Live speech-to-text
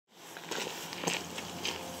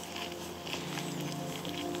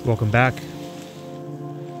Welcome back.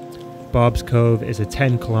 Bob's Cove is a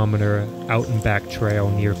 10-kilometer out and back trail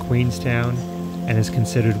near Queenstown and is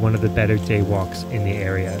considered one of the better day walks in the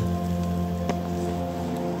area.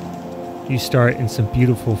 You start in some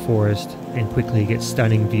beautiful forest and quickly get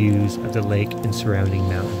stunning views of the lake and surrounding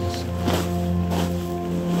mountains.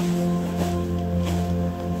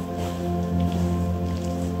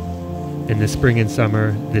 In the spring and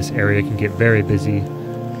summer, this area can get very busy,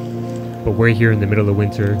 but we're here in the middle of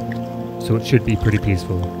winter, so it should be pretty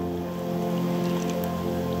peaceful.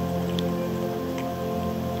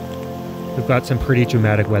 We've got some pretty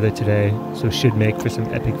dramatic weather today, so should make for some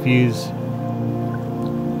epic views.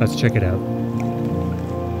 Let's check it out.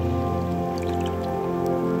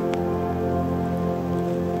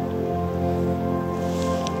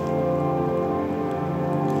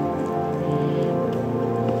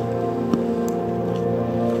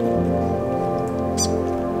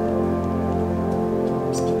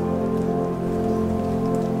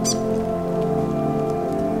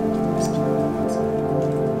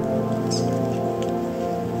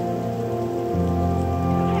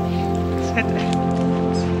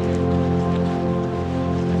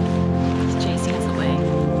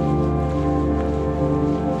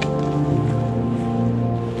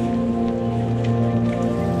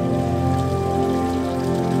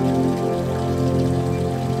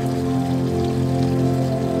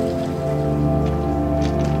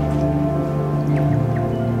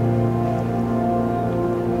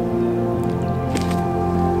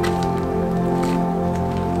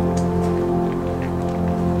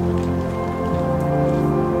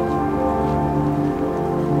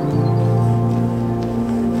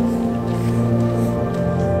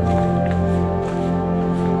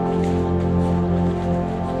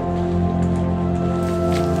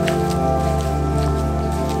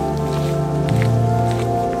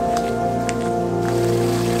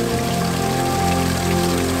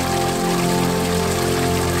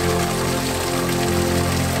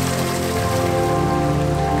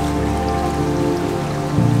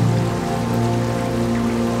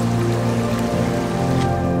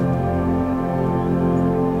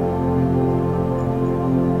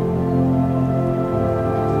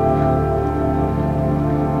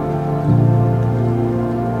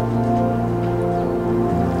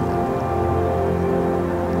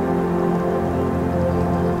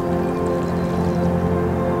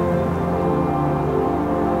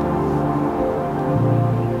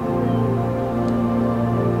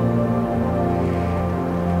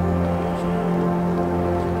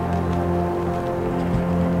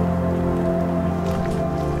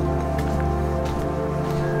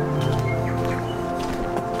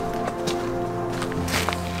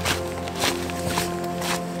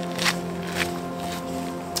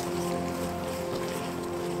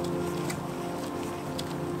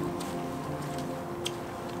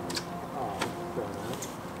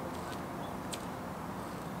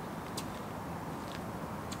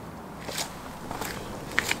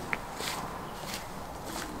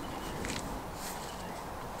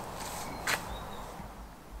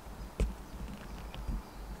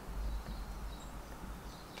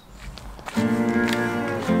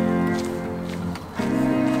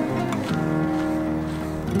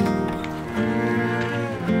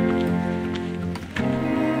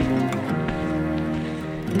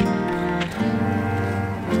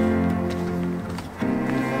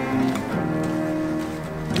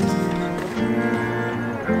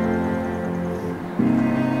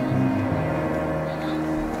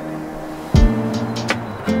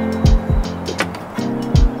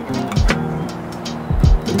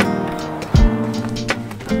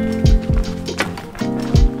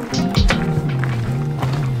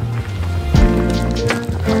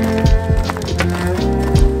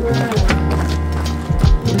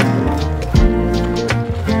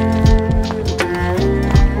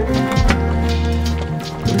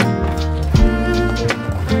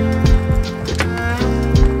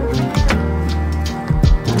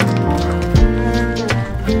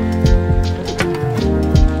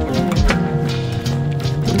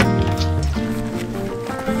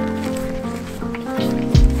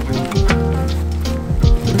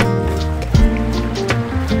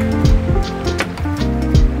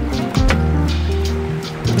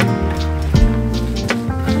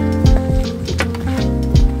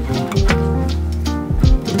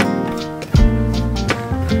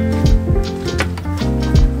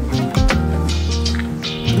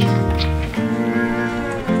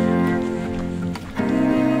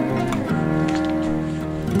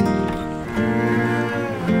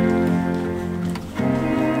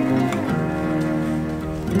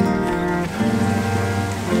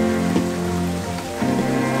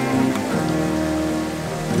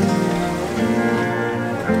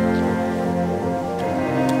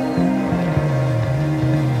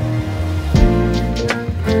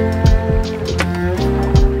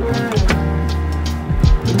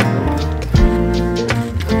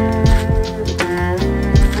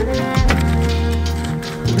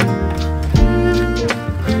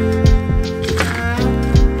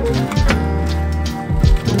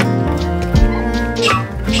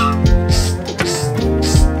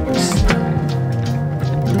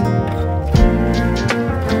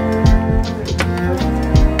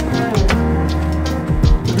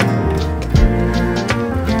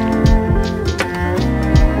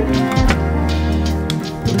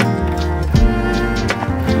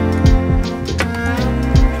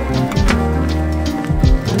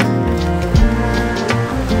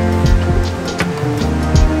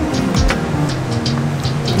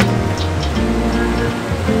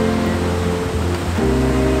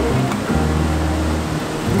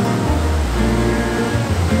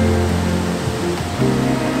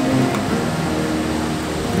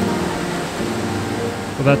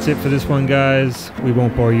 Well, that's it for this one, guys. We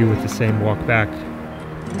won't bore you with the same walk back.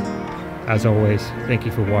 As always, thank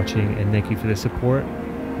you for watching and thank you for the support.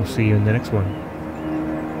 We'll see you in the next one.